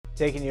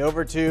Taking you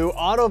over to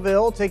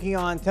Ottoville, taking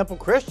on Temple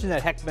Christian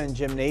at Heckman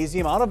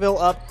Gymnasium. Ottoville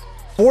up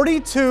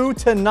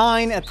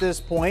 42-9 at this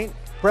point.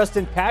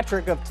 Preston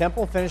Patrick of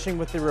Temple finishing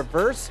with the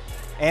reverse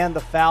and the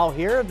foul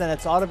here. Then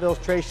it's Ottoville's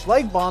Trey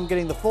Schlegbaum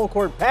getting the full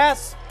court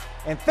pass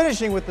and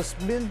finishing with the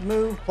spin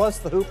move plus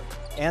the hoop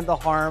and the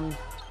harm.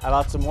 How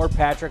about some more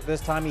Patrick?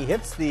 This time he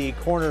hits the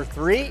corner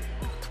three.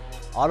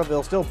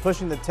 Ottoville still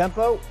pushing the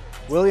tempo.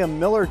 William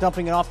Miller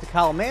dumping it off to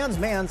Kyle Mans.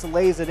 Mans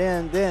lays it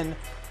in. Then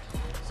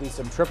see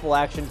some triple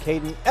action.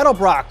 Caden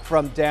Edelbrock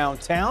from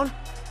downtown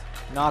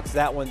knocks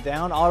that one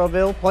down.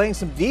 Ottoville playing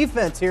some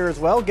defense here as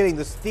well, getting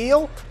the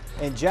steal.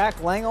 And Jack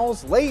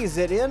Langholz lays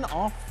it in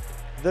off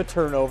the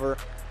turnover.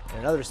 And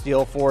another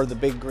steal for the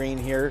big green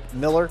here.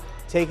 Miller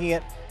taking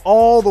it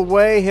all the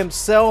way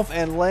himself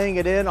and laying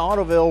it in.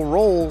 Ottoville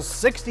rolls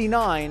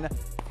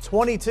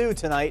 69-22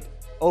 tonight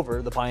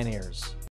over the Pioneers.